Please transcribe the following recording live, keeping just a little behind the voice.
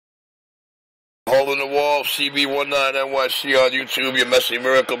Hole in the Wall, CB19NYC on YouTube, your Messy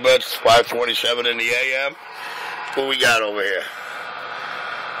Miracle Bets, 5:27 in the AM. What we got over here?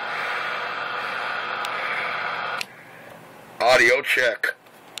 Audio check.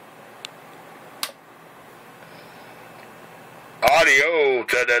 Audio.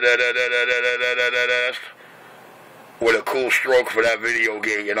 With a cool stroke for that video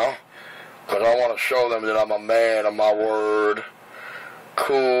game, you know? Because I want to show them that I'm a man of my word.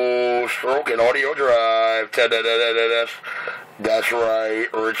 Cool stroke and audio drive. That's right,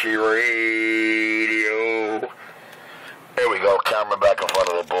 Richie Radio. There we go, camera back in front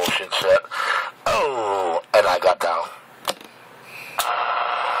of the bullshit set. Oh, and I got down.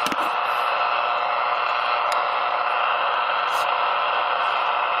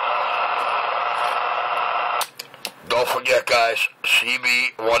 Don't forget, guys,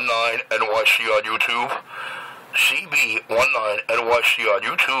 CB19NYC on YouTube. CB19NYC on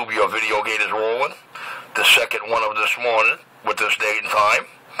YouTube. Your video gate is rolling. The second one of this morning with this date and time.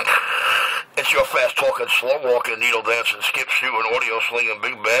 It's your fast talking, slow walking, needle dancing, skip shooting, audio slinging,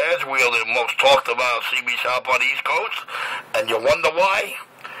 big bads. We are the most talked about CB shop on the East Coast. And you wonder why?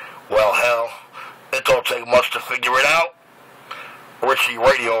 Well, hell, it don't take much to figure it out. Richie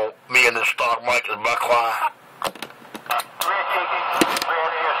Radio, me and the stock mic is back live.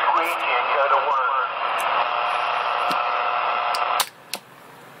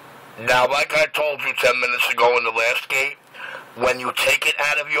 Now, like I told you 10 minutes ago in the last gate, when you take it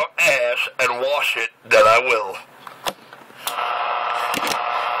out of your ass and wash it, then I will.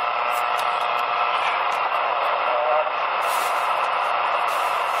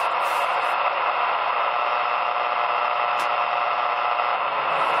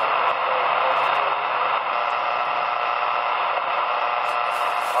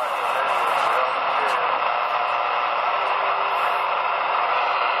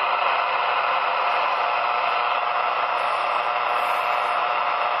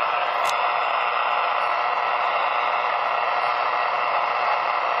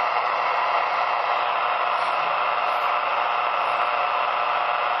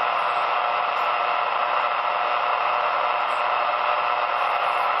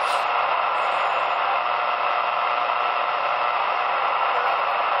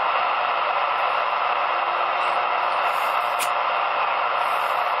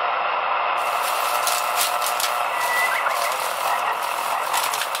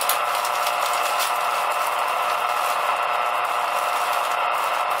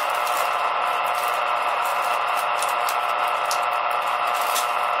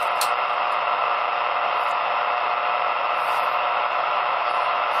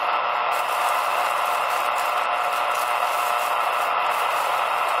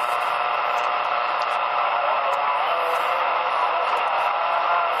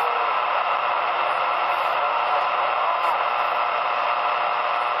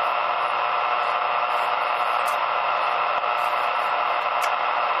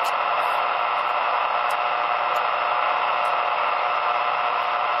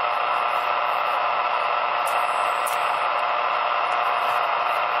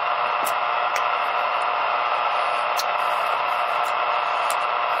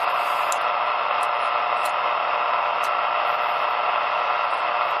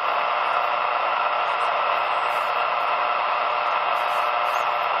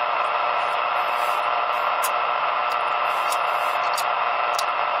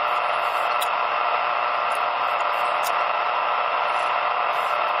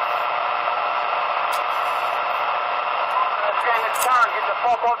 Get the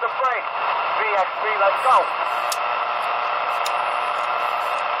fuck off the brake. VXP, let's go.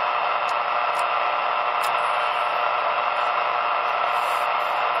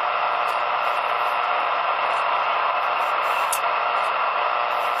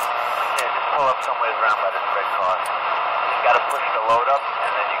 Yeah, just pull up somewhere around by this red car. You just gotta push the load up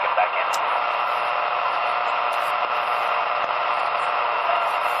and then you get back in.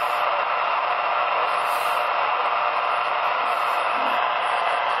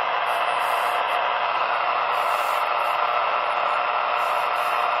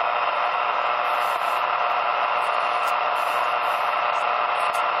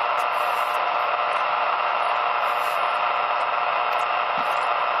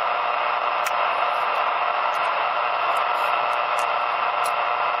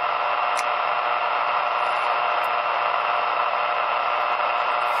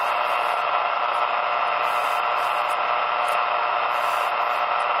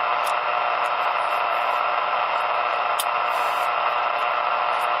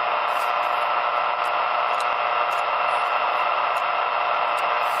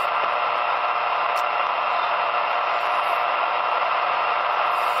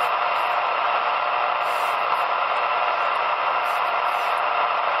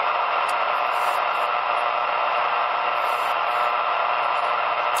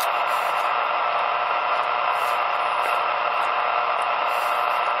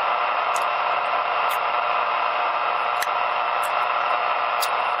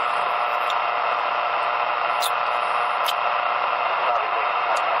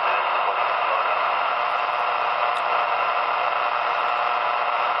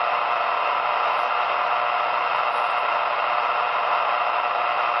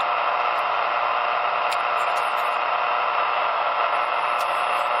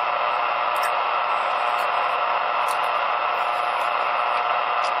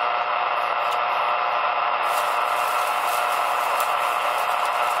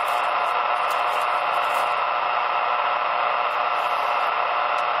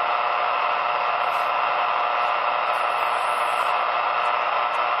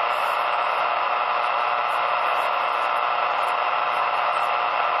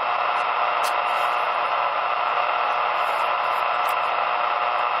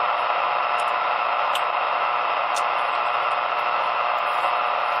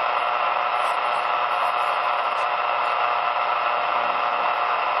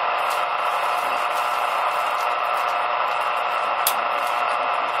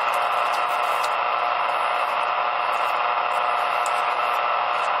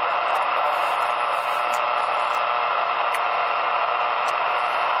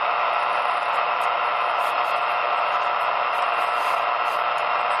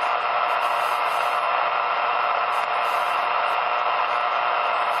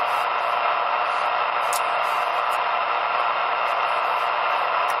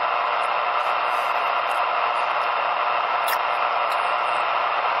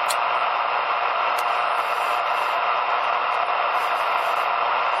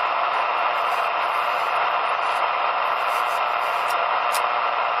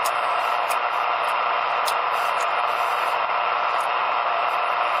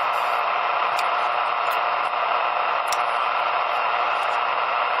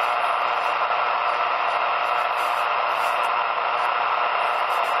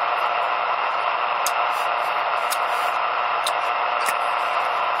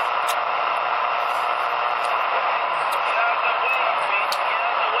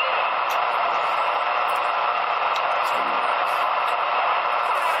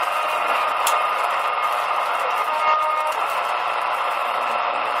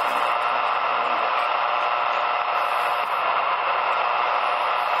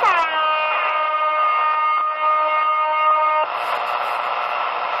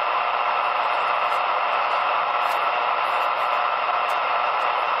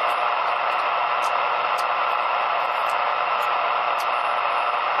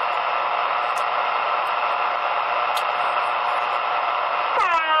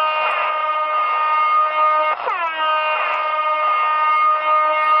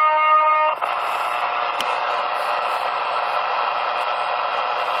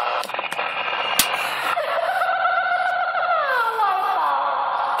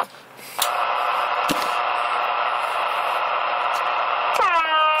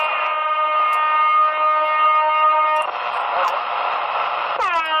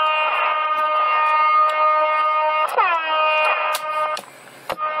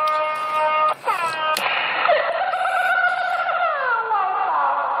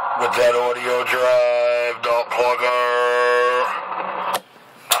 with that audio drive, dog plugger.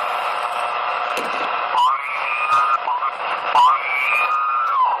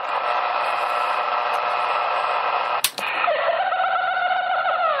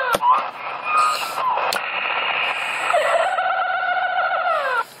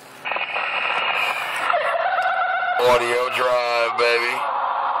 Audio drive, baby.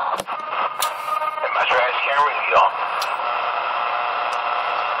 And my trash can radio.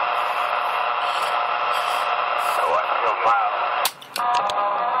 So I feel mild.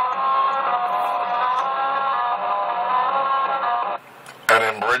 And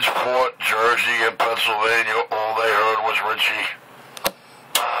in Bridgeport, Jersey, and Pennsylvania, all they heard was Richie.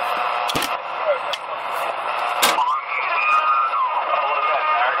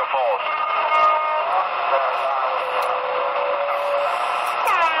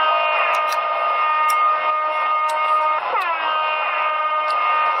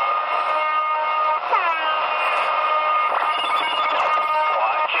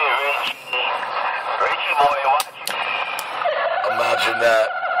 Imagine that.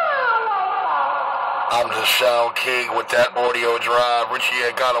 I'm the sound king with that audio drive. Richie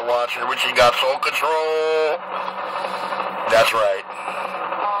ain't gotta watch it. Richie got soul control. That's right.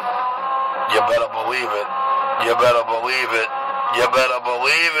 You better believe it. You better believe it. You better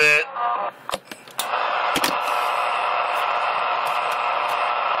believe it.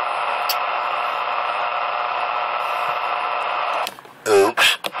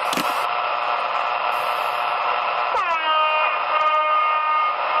 Oops.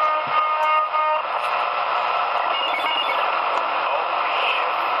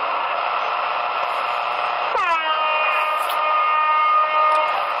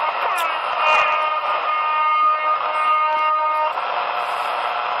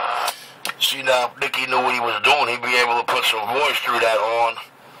 See, now, if Nicky knew what he was doing, he'd be able to put some voice through that horn.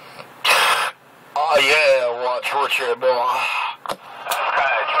 Oh, yeah, watch Richard, boy.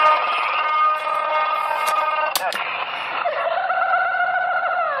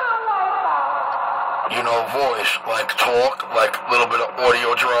 You know, voice, like talk, like a little bit of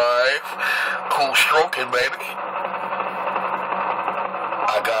audio drive. Cool stroking, baby.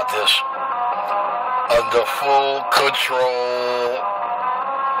 I got this. Under full control.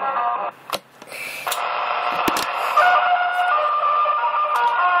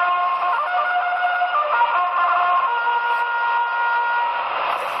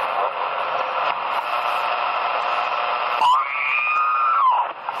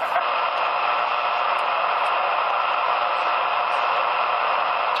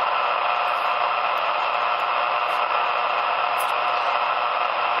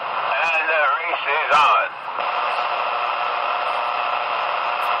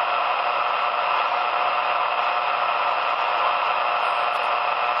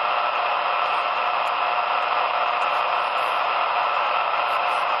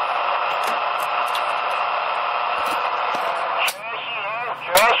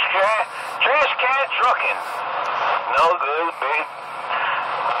 No good, babe.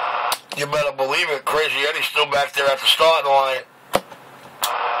 You better believe it. Crazy Eddie's still back there at the starting line. You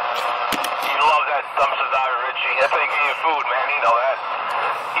love that dumpster diver, Richie. That's how you get your food, man. You know that.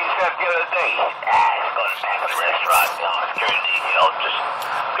 He said the other day, he's going back to the restaurant. You know, security detail. Just,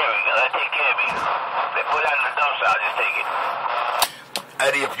 here we go. They'll take care of you. They put that in the dumpster. I'll just take it.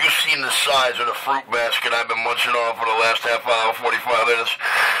 Eddie, if you've seen the size of the fruit basket I've been munching on for the last half hour, 45 minutes,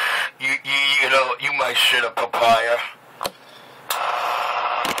 you know, you might shit a papaya.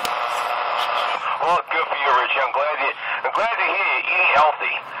 Well, good for you, Rich. I'm glad to hear you eating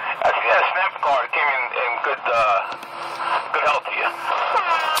healthy. I see that SNAP card came in good health to you.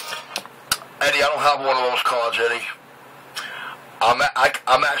 Eddie, I don't have one of those cards, Eddie. I'm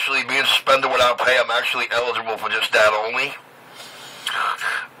actually being suspended without pay. I'm actually eligible for just that only.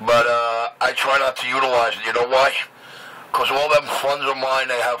 But I try not to utilize it. You know why? Because all them funds of mine,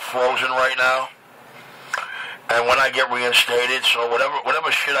 they have frozen right now. And when I get reinstated, so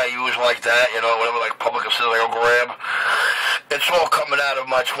whatever shit I use like that, you know, whatever like public assistance I go grab, it's all coming out of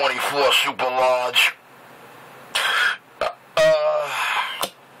my 24 super large.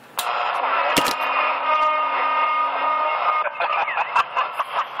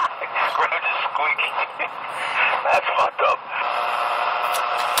 That's fucked up.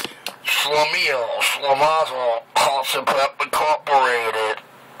 Schlemiel, Schlemazel, Halsey Prep Incorporated.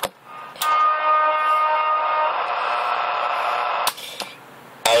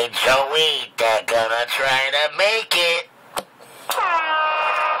 Hey Joey, they're gonna try to make it.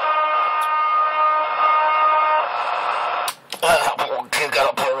 Kid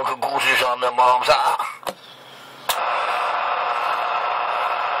got a pair of gooses on their moms.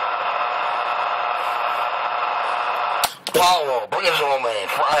 Apollo, bring us on, man.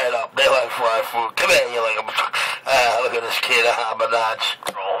 Fry it up. They like fried food. Come here, you like a... look at this kid, Benach.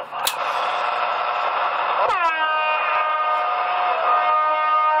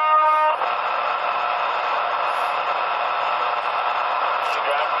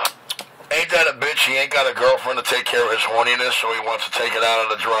 Ain't that a bitch? He ain't got a girlfriend to take care of his horniness, so he wants to take it out on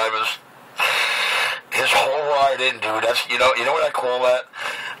the drivers. His whole ride in, dude. That's you know what I call that?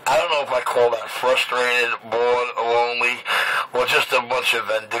 I don't know if I call that frustrated, bored, lonely, or just a bunch of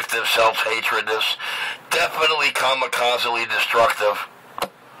vindictive self-hatredness. Definitely kamikazely destructive.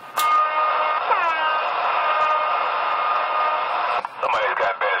 Somebody's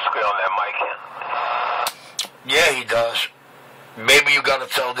got a bad squeal on that mic here. Yeah, he does. Maybe you gotta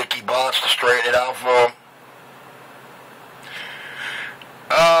tell Nicky Bots to straighten it out for him.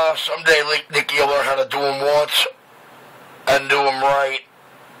 Someday Nicky will learn how to do them once and do them right.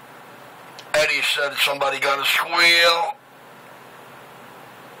 Eddie said somebody got a squeal. Yeah,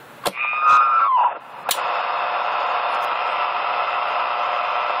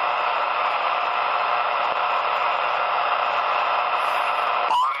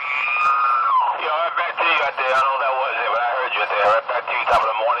 right back to you out there. I don't know what that was there, but I heard you out there. Right back to you, top of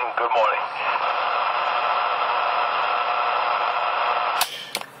the morning. Good morning.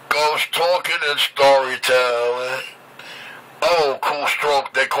 Ghost talking and storytelling. Oh, cool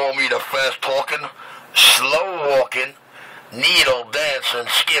stroke. They call me the fast talking, slow walking, needle dancing,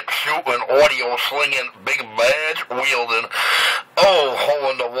 skip shooting, audio slinging, big badge wielding. Oh,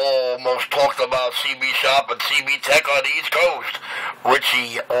 hole in the wall, most talked about CB Shop and CB Tech on the East Coast.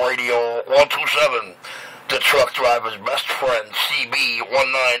 Richie Radio 127. The truck driver's best friend,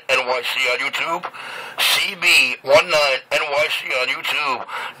 CB19NYC on YouTube. CB19NYC on YouTube.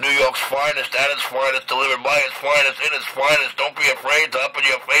 New York's finest at its finest, delivered by its finest in its finest. Don't be afraid to up in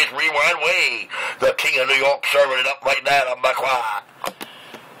your face, rewind way. The king of New York serving it up like that on my quiet.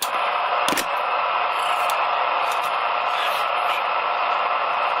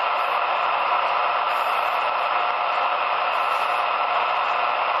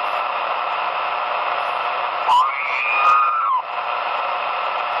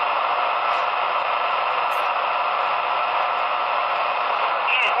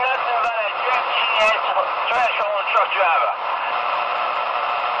 Trash hauling truck driver.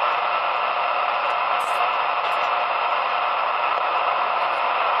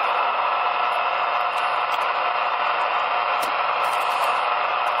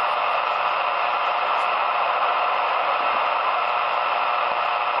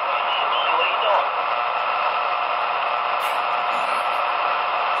 What are you doing?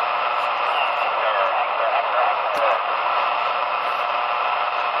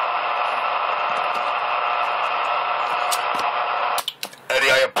 Eddie,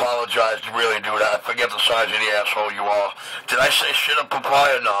 I apologize, really, dude. I forget the size of the asshole you are. Did I say shit a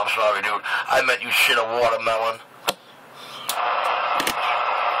papaya? No, I'm sorry, dude. I meant you shit a watermelon.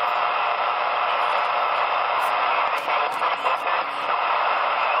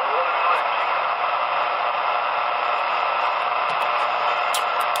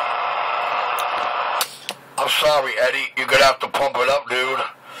 I'm sorry, Eddie. You're gonna have to pump it up, dude.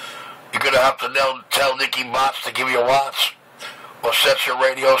 You're gonna have to tell Nicky Bots to give you watts. Or set your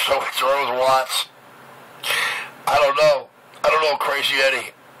radio so it throws watts. I don't know, Crazy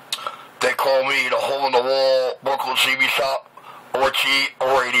Eddie. They call me the hole in the wall, Brooklyn CB Shop, Orchie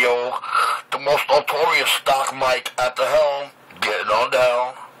Radio, the most notorious stock mic at the helm, getting on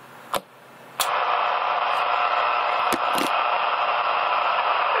down.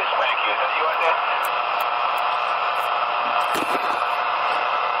 Hey, Spanky, is that you out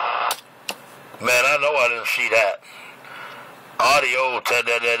there? Man, I know I didn't see that. Audio,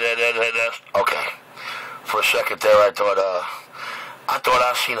 okay. For a second there, I thought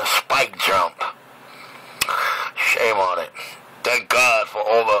I seen a spike jump. Shame on it. Thank God for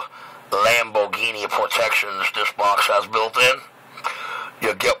all the Lamborghini protections this box has built in.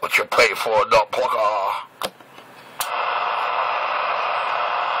 You get what you pay for, no plucker.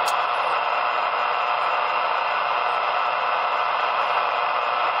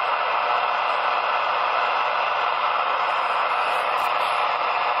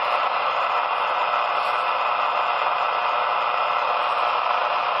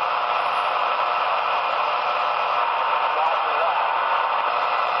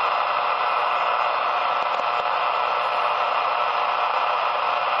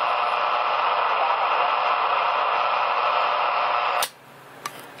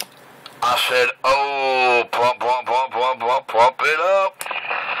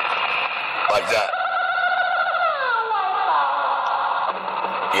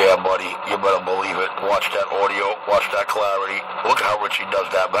 Yeah, buddy, you better believe it. Watch that audio, watch that clarity. Look how Richie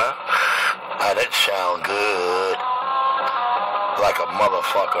does that, man. And it sound good. Like a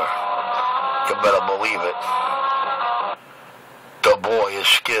motherfucker. You better believe it. The boy is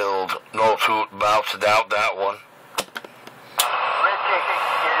skilled. No two bouts doubt that one. Richie,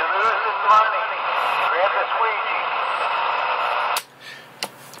 you're losing money. Grab the squeegee.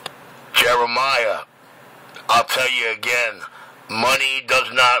 Jeremiah, I'll tell you again, money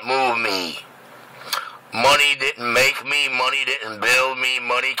does not move me. Money didn't make me, money didn't build me,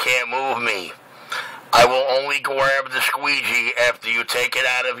 money can't move me. I will only grab the squeegee after you take it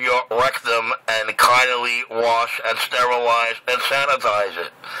out of your rectum and kindly wash and sterilize and sanitize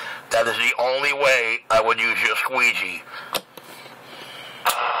it. That is the only way I would use your squeegee.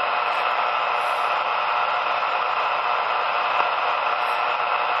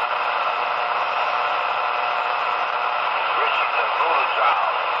 Richie's a brutal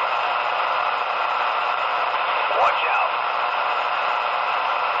child. Watch out.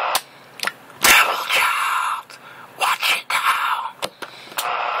 Devil child, watch it now.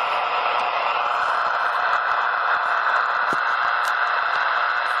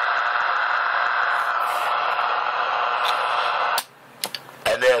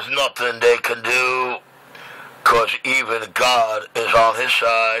 And there's nothing they can do, 'cause even God is on his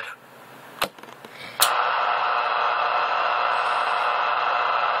side.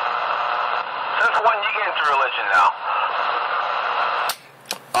 Since when you get into religion now?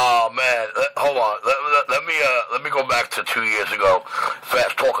 Oh man, hold on. Let me go back to 2 years ago.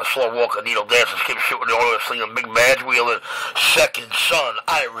 Fast talker, slow walker, needle dancer, skip shooting, the auto slinging, big badge wielding, second son.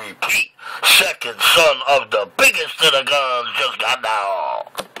 I repeat, second son of the biggest of the guns just got down.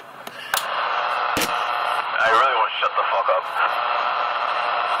 I really want to shut the fuck up.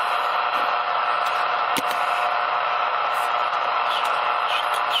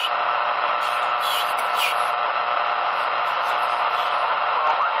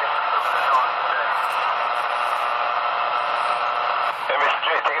 Hey, Mr. J,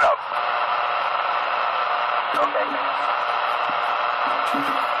 take it up. Okay.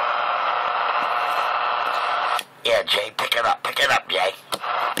 Yeah, Jay, pick it up, Jay.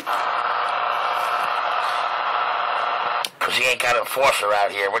 'Cause he ain't got an enforcer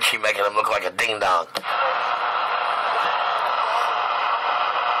out here. What's she making him look like a ding-dong?